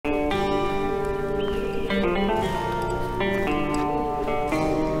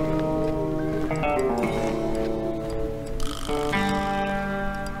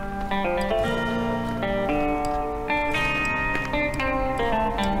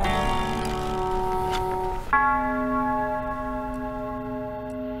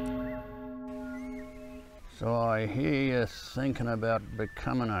thinking about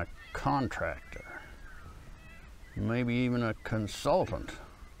becoming a contractor, maybe even a consultant.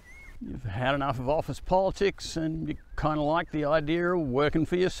 You've had enough of office politics and you kind of like the idea of working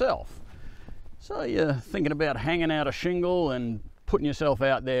for yourself. So you're thinking about hanging out a shingle and putting yourself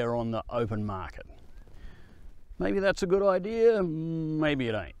out there on the open market. Maybe that's a good idea, maybe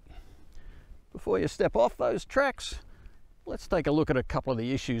it ain't. Before you step off those tracks, let's take a look at a couple of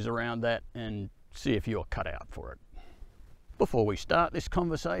the issues around that and see if you're cut out for it. Before we start this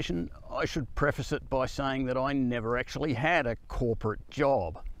conversation, I should preface it by saying that I never actually had a corporate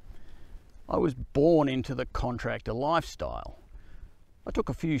job. I was born into the contractor lifestyle. I took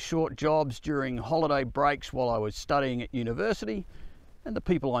a few short jobs during holiday breaks while I was studying at university, and the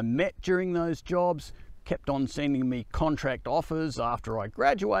people I met during those jobs kept on sending me contract offers after I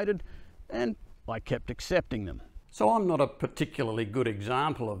graduated, and I kept accepting them. So I'm not a particularly good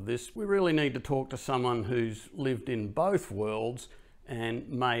example of this. We really need to talk to someone who's lived in both worlds and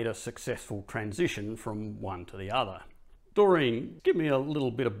made a successful transition from one to the other. Doreen, give me a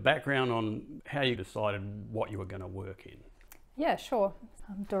little bit of background on how you decided what you were going to work in. Yeah, sure.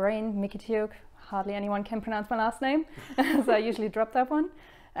 I'm Doreen Mikitiuk. Hardly anyone can pronounce my last name, so I usually drop that one.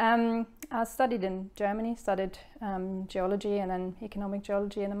 I studied in Germany, studied geology and then economic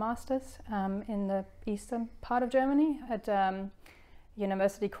geology in the masters in the eastern part of Germany at a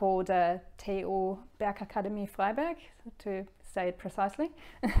university called TU Bergakademie Freiberg, to say it precisely.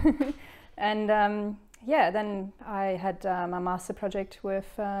 And yeah, then I had my master project with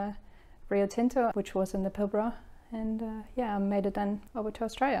Rio Tinto, which was in the Pilbara, and yeah, I made it then over to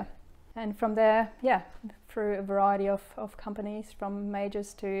Australia. And from there, yeah, through a variety of companies, from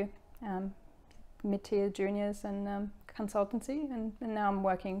majors to mid-tier juniors and consultancy, and now I'm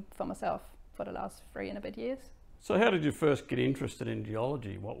working for myself for the last 3 and a bit years. So how did you first get interested in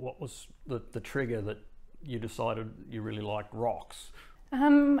geology? What was the trigger that you decided you really liked rocks?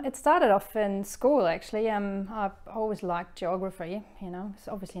 It started off in school actually. I've always liked geography, you know, it's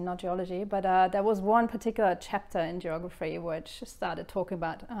obviously not geology, but there was one particular chapter in geography which started talking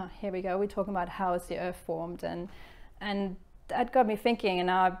about, here we go, we're talking about how is the earth formed, and that got me thinking,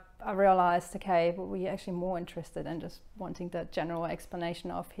 and I realized, okay, well, we're actually more interested in just wanting the general explanation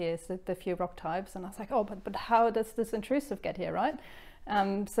of here's the few rock types, and I was like, oh, but how does this intrusive get here, right?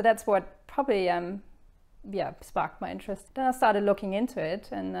 So that's what probably yeah, sparked my interest. Then I started looking into it,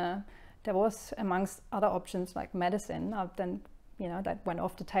 and there was, amongst other options like medicine, then, you know, that went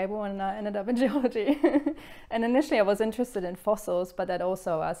off the table, and I ended up in geology. And initially I was interested in fossils, but that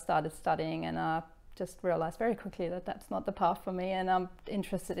also I started studying, and I just realized very quickly that that's not the path for me, and I'm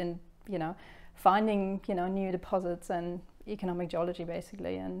interested in, you know, finding, you know, new deposits and economic geology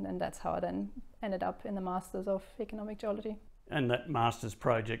basically, and that's how I then ended up in the Masters of Economic Geology. And that master's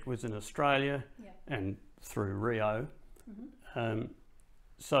project was in Australia, yeah, and through Rio. Mm-hmm.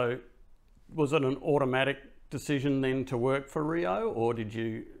 So was it an automatic decision then to work for Rio, or did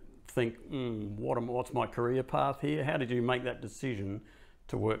you think, what's my career path here? How did you make that decision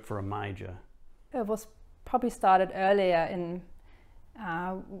to work for a major? It was probably started earlier in,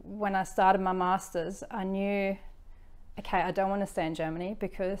 when I started my master's, I knew, okay, I don't want to stay in Germany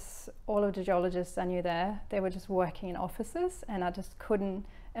because all of the geologists I knew there, they were just working in offices, and I just couldn't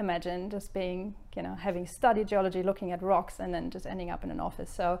imagine just being, you know, having studied geology, looking at rocks, and then just ending up in an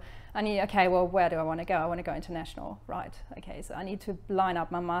office. So I knew, okay, well, where do I want to go? I want to go international, right? Okay, so I need to line up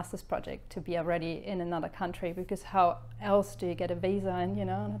my master's project to be already in another country, because how else do you get a visa? And, you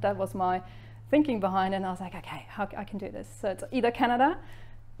know, that was my thinking behind it. And I was like, okay, how I can do this? So it's either Canada,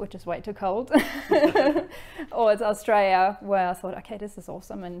 which is way too cold, or it's Australia, where I thought, okay, this is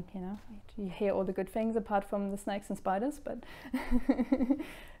awesome, and, you know, you hear all the good things apart from the snakes and spiders, but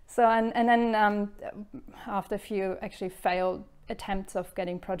so and then after a few actually failed attempts of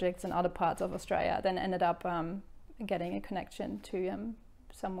getting projects in other parts of Australia, I then ended up getting a connection to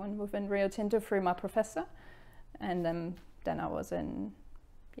someone within Rio Tinto through my professor, and then I was in,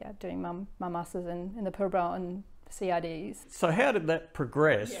 yeah, doing my master's in the Pilbara and CIDs. So how did that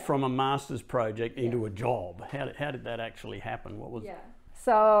progress, yeah, from a master's project into, yeah, a job? How did that actually happen? What was? Yeah.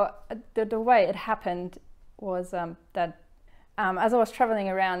 So the way it happened was that as I was traveling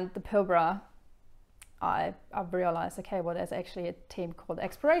around the Pilbara, I realized, okay, well, there's actually a team called the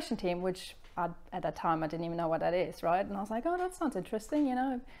exploration team, which at that time I didn't even know what that is, right? And I was like, oh, that sounds interesting, you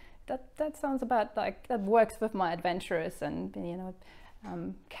know, that sounds about like, that works with my adventurous and, you know,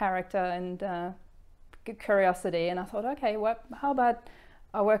 character and curiosity. And I thought, okay, well, how about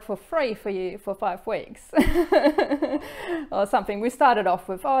I work for free for you for 5 weeks or something. We started off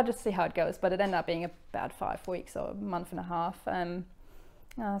with, oh, just see how it goes, but it ended up being about 5 weeks or a month and a half.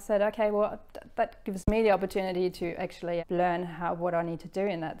 I said, okay, well, that gives me the opportunity to actually learn what I need to do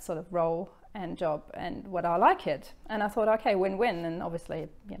in that sort of role and job and what I like it. And I thought, okay, win-win. And obviously,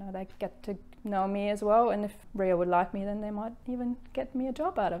 you know, they get to know me as well. And if Rio would like me, then they might even get me a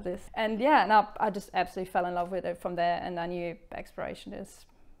job out of this. And yeah, and I just absolutely fell in love with it from there. And I knew exploration is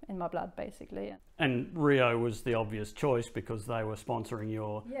in my blood, basically. And Rio was the obvious choice because they were sponsoring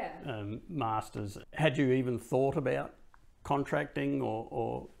your masters. Had you even thought about contracting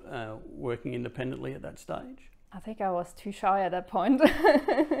or working independently at that stage? I think I was too shy at that point.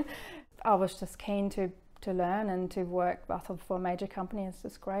 I was just keen to learn and to work. I thought for a major company it's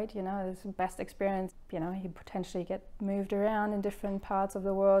just great, you know, it's the best experience. You know, you potentially get moved around in different parts of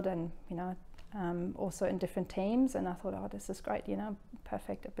the world and, you know, also in different teams. And I thought, oh, this is great, you know,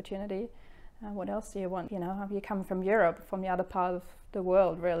 perfect opportunity. What else do you want? You know, you come from Europe, from the other part of the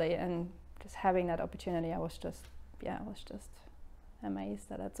world, really, and just having that opportunity, I was just amazed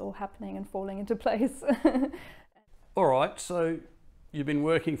that it's all happening and falling into place. All right, so you've been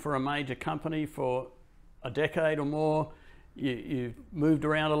working for a major company for a decade or more. You've moved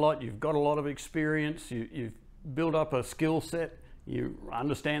around a lot. You've got a lot of experience. You've built up a skill set. You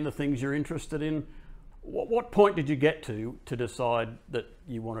understand the things you're interested in. What point did you get to decide that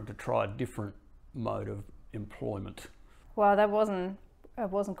you wanted to try a different mode of employment? Well, it wasn't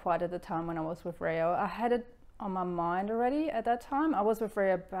quite at the time when I was with Rio. I had it on my mind already at that time. I was with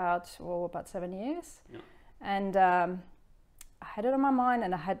Rio about 7 years. Yeah. And I had it on my mind,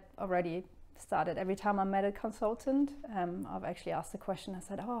 and I had already started. Every time I met a consultant, I've actually asked the question. I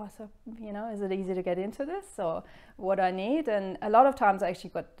said, oh, so, you know, is it easy to get into this, or what I need? And a lot of times I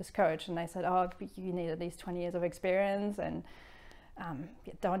actually got discouraged, and they said, oh, you need at least 20 years of experience, and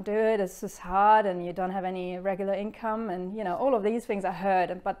don't do it, it's just hard, and you don't have any regular income, and, you know, all of these things I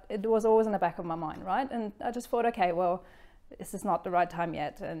heard, but it was always in the back of my mind, right? And I just thought, okay, well, this is not the right time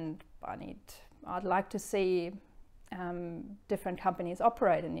yet, and I'd like to see different companies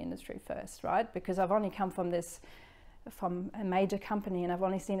operate in the industry first, right? Because I've only come from a major company, and I've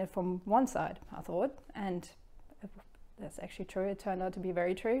only seen it from one side, I thought, and that's actually true. It turned out to be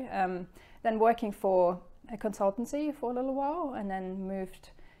very true. Then working for a consultancy for a little while, and then moved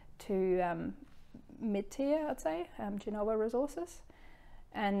to mid-tier, I'd say, Genova Resources,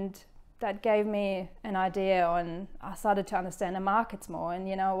 and that gave me an idea on. I started to understand the markets more, and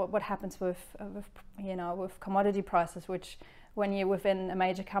you know what happens with commodity prices, which when you're within a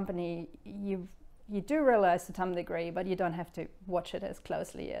major company, you do realize to some degree, but you don't have to watch it as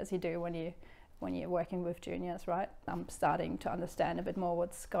closely as you do when you're working with juniors, right? I'm starting to understand a bit more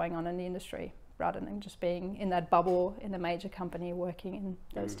what's going on in the industry, rather than just being in that bubble in a major company working in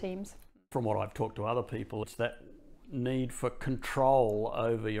those teams. From what I've talked to other people, it's that need for control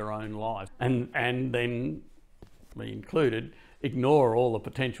over your own life, and then, me included, ignore all the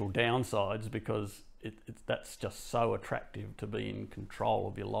potential downsides because that's just so attractive to be in control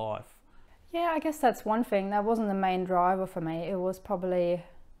of your life. Yeah, I guess that's one thing. That wasn't the main driver for me. It was probably,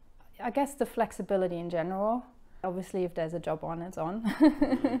 I guess, the flexibility in general. Obviously, if there's a job on, it's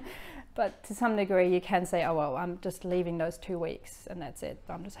on. But to some degree, you can say, oh, well, I'm just leaving those 2 weeks and that's it.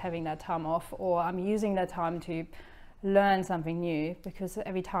 I'm just having that time off, or I'm using that time to learn something new, because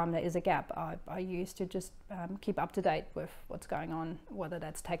every time there is a gap, I used to just keep up to date with what's going on, whether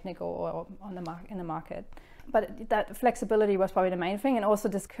that's technical or in the market. But that flexibility was probably the main thing, and also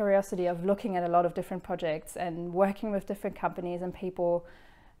this curiosity of looking at a lot of different projects and working with different companies and people,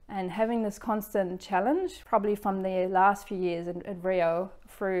 and having this constant challenge, probably from the last few years at Rio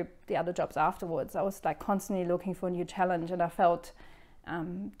through the other jobs afterwards. I was like constantly looking for a new challenge, and I felt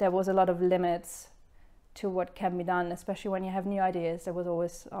there was a lot of limits to what can be done, especially when you have new ideas. There was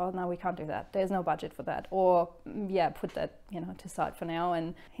always, oh no, we can't do that. There's no budget for that. Or yeah, put that, you know, to side for now.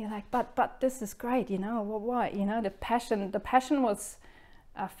 And you're like, but this is great, you know, well, why? You know, the passion was,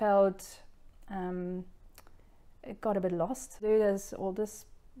 I felt, it got a bit lost. There's all this,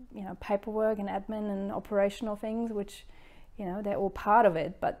 you know, paperwork and admin and operational things, which, you know, they're all part of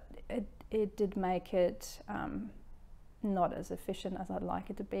it, but it did make it not as efficient as I'd like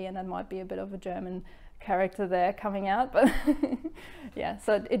it to be, and that might be a bit of a German character there coming out, but yeah,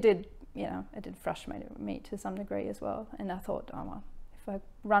 so it did, you know, it did frustrate me to some degree as well. And I thought, oh well, if I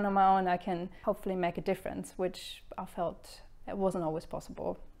run on my own, I can hopefully make a difference, which I felt it wasn't always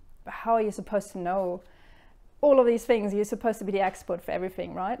possible. But how are you supposed to know all of these things? You're supposed to be the expert for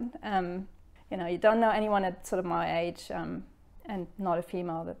everything, right? You know, you don't know anyone at sort of my age, and not a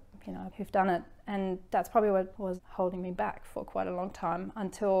female that, you know, who've done it. And that's probably what was holding me back for quite a long time,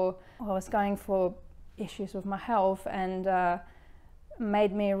 until I was going for issues with my health, and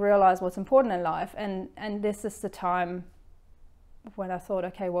made me realize what's important in life. And this is the time when I thought,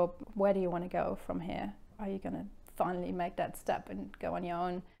 okay, well, where do you want to go from here? Are you going to finally make that step and go on your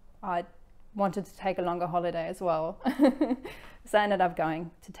own? I wanted to take a longer holiday as well. So I ended up going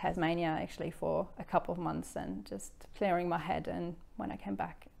to Tasmania actually for a couple of months and just clearing my head. And when I came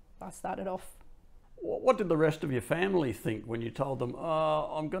back, I started off. What did the rest of your family think when you told them,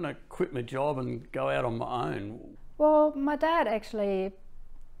 oh, I'm going to quit my job and go out on my own? Well, my dad actually,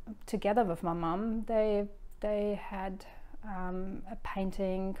 together with my mum, they had a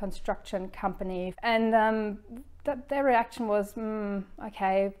painting construction company, and their reaction was,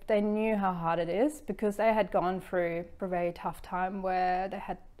 okay. They knew how hard it is because they had gone through a very tough time where they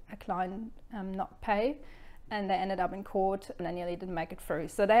had a client not pay, and they ended up in court and they nearly didn't make it through.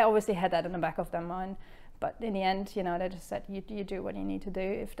 So they obviously had that in the back of their mind. But in the end, you know, they just said, you do what you need to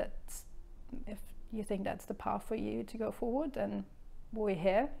do. If you think that's the path for you to go forward, and we're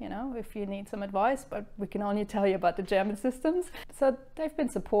here, you know, if you need some advice, but we can only tell you about the German systems. So they've been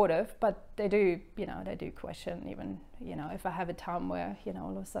supportive, but they do, you know, they do question even, you know, if I have a time where, you know,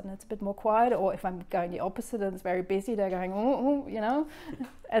 all of a sudden it's a bit more quiet, or if I'm going the opposite and it's very busy, they're going, oh, you know,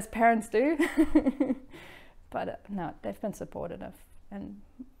 as parents do. But no, they've been supportive, and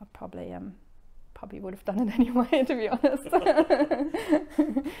I probably would have done it anyway, to be honest.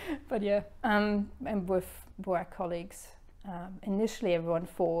 But yeah, and with work colleagues, initially everyone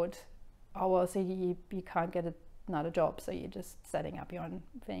thought, oh well, so you can't get another job, so you're just setting up your own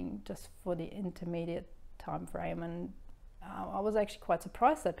thing just for the intermediate time frame. And I was actually quite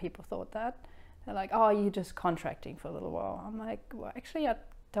surprised that people thought that. They're like, oh, you're just contracting for a little while. I'm like, well, actually I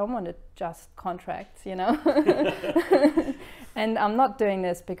don't want to just contract, you know. And I'm not doing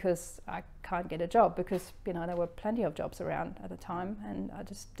this because I can't get a job, because, you know, there were plenty of jobs around at the time, and I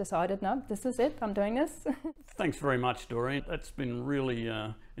just decided, no, this is it, I'm doing this. Thanks very much, Doreen. That's been really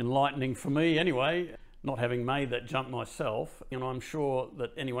enlightening for me anyway, not having made that jump myself. And I'm sure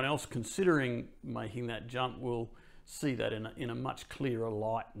that anyone else considering making that jump will see that in a much clearer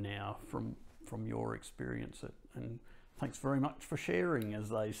light now from your experience. And thanks very much for sharing, as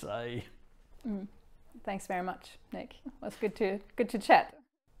they say. Thanks very much, Nick. It was good to chat.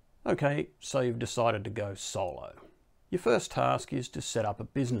 Okay, so you've decided to go solo. Your first task is to set up a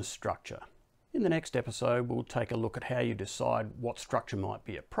business structure. In the next episode, we'll take a look at how you decide what structure might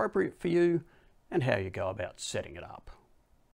be appropriate for you and how you go about setting it up.